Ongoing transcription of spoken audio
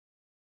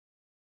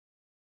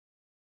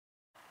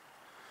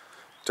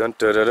Dun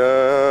da da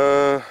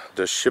da!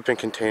 The shipping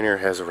container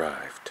has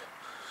arrived.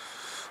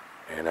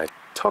 And I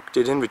tucked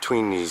it in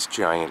between these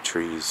giant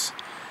trees.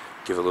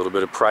 Give a little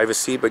bit of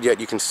privacy, but yet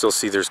you can still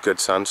see there's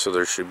good sun, so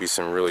there should be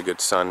some really good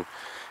sun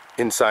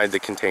inside the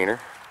container.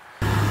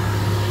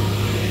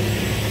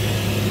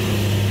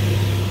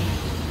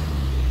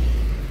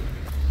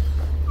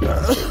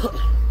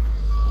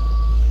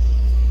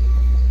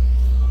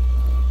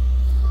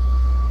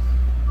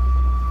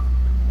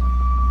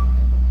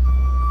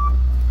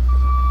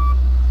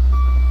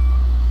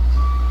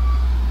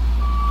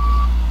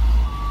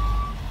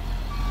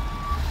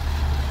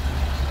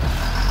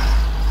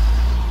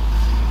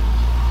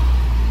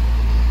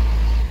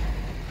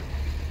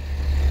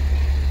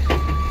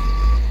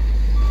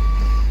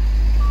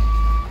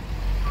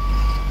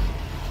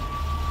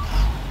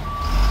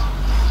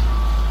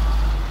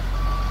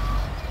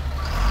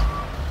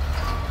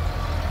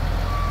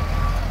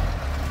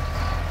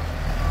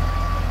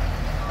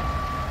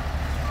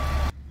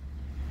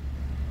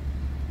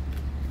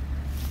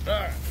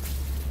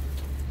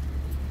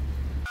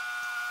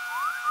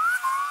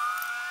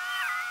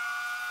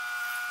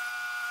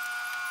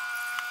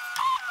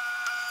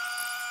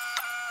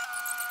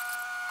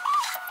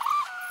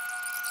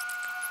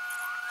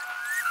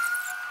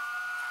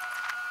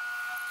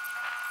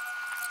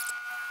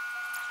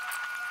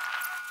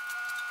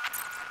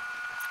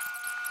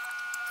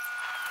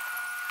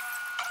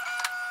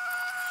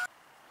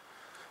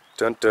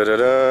 Dun da da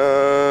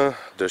da!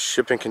 The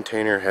shipping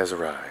container has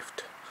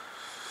arrived.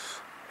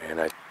 And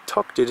I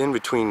tucked it in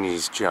between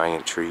these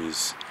giant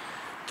trees.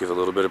 Give a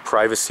little bit of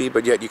privacy,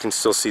 but yet you can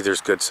still see there's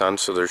good sun,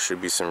 so there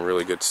should be some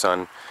really good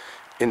sun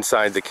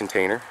inside the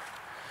container.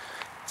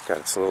 It's got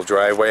its little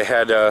driveway.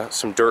 Had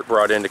some dirt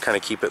brought in to kind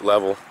of keep it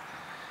level.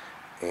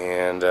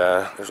 And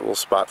there's a little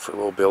spot for a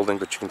little building,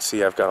 but you can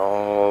see I've got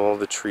all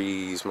the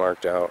trees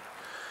marked out.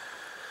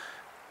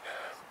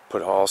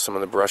 Put some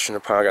of the brush in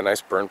the pile. Got a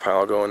nice burn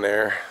pile going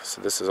there.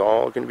 So this is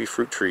all going to be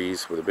fruit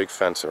trees with a big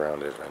fence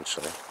around it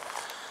eventually.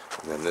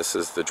 And then this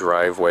is the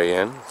driveway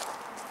in.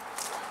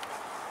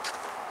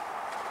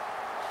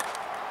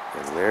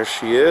 And there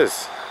she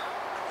is.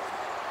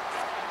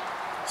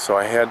 So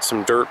I had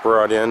some dirt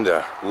brought in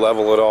to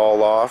level it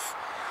all off,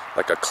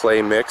 like a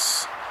clay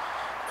mix.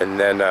 And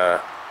then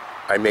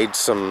I made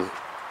some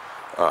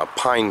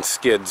pine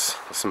skids,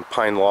 some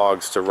pine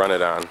logs to run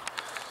it on.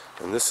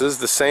 And this is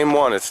the same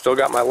one. It's still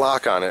got my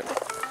lock on it.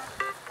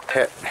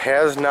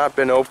 Has not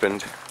been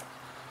opened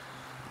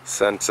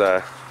since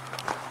I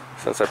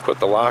put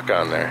the lock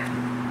on there.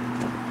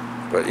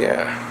 But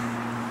yeah.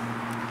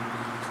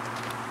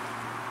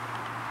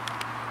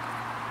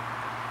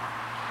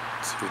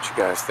 Let's see what you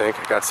guys think.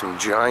 I got some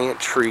giant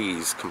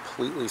trees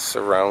completely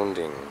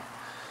surrounding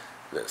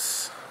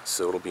this.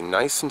 So it'll be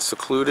nice and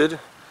secluded.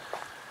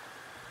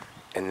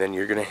 And then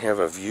you're going to have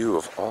a view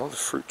of all the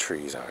fruit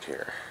trees out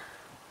here.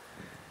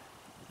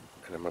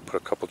 And I'm going to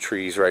put a couple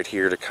trees right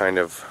here to kind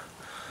of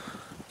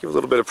give a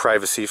little bit of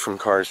privacy from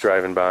cars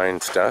driving by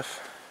and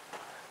stuff.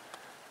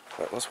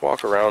 But let's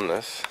walk around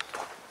this,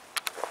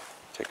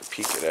 take a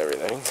peek at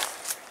everything.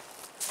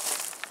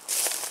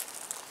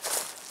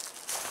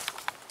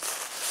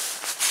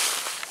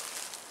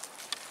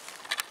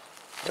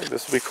 I think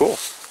this will be cool.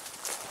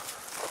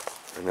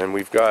 And then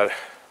we've got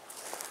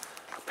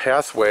a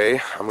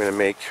pathway I'm going to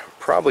make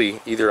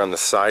probably either on the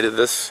side of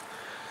this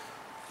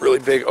really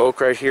big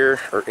oak right here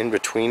or in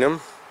between them,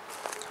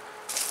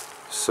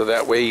 so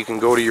that way you can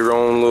go to your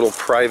own little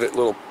private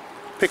little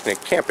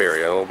picnic camp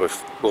area. A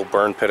little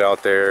burn pit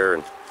out there,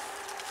 and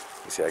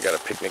you see I got a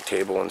picnic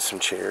table and some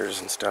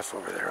chairs and stuff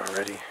over there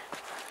already.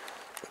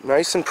 But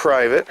nice and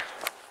private.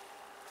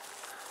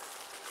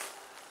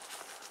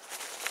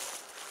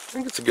 I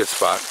think it's a good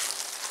spot.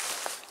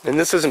 And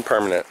this isn't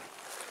permanent.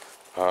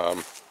 I'll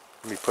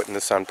be putting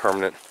this on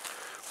permanent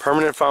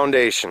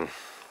foundation.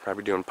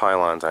 Probably doing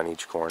pylons on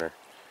each corner.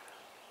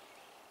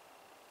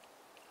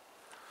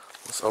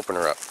 Let's open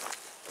her up.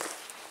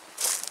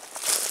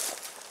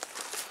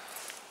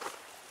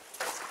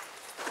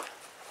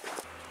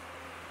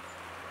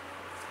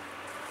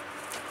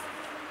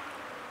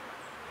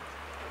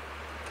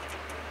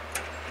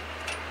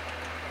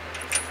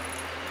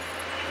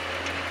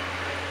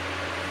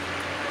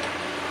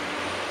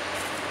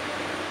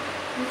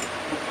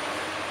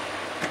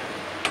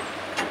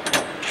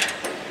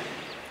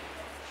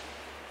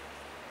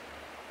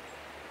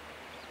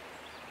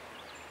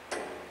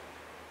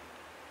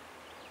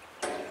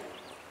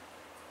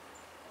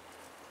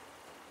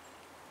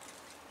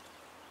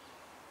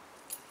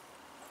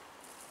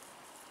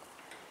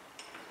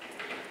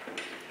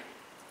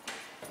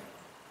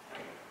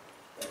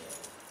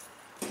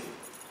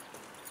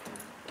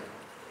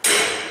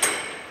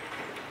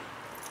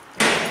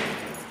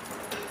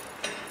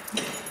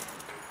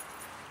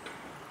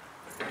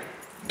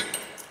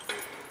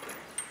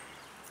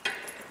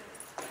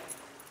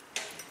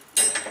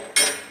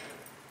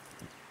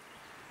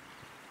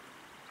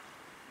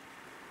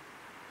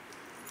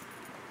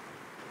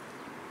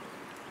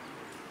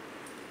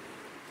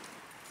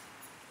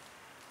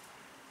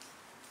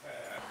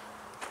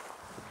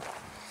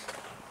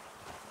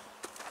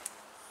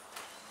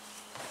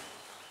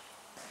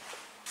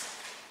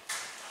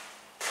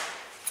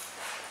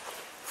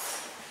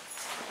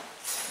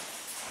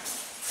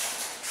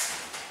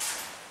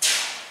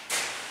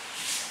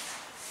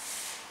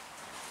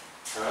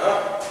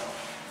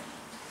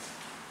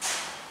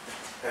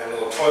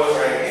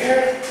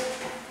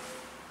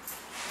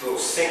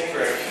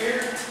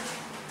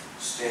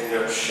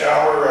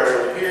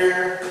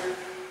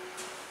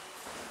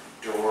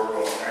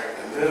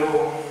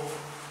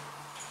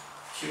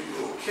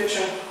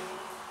 kitchen.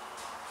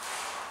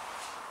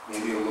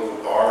 Maybe a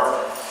little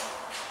bar.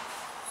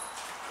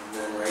 And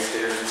then right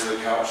there's where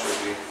the couch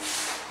should be.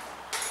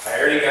 I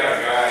already got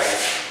a guy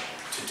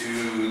to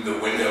do the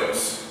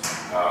windows.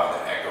 The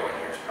echo in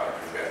here is probably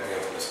pretty bad. Let me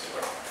open this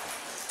door.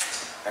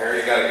 I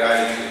already got a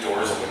guy to do the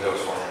doors and windows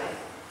for me.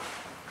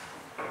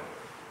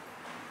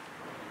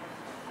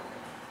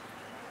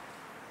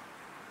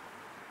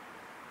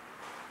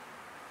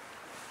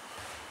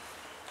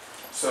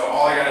 So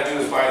all I got to do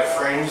is buy the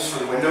frames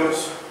for the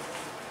windows,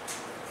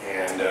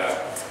 and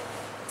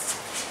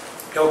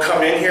he'll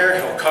come in here,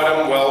 he'll cut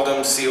them, weld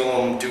them, seal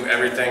them, do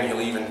everything.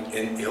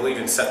 He'll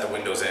even set the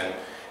windows in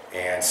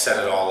and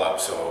set it all up.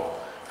 So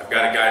I've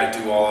got a guy to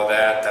do all of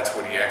that. That's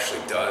what he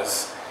actually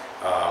does.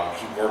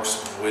 He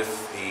works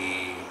with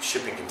the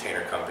shipping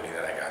container company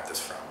that I got this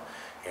from,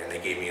 and they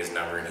gave me his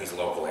number, and he's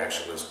local. He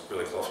actually lives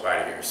really close by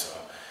to here, so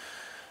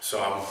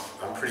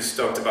I'm pretty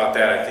stoked about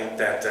that. I think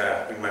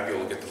that we might be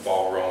able to get the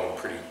ball rolling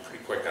pretty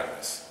quick on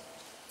this.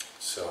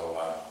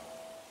 So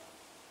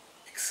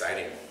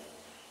exciting.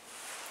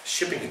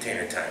 Shipping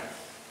container time.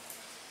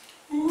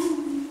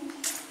 Ooh.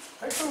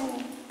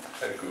 Hi-go.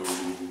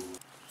 Hi-go.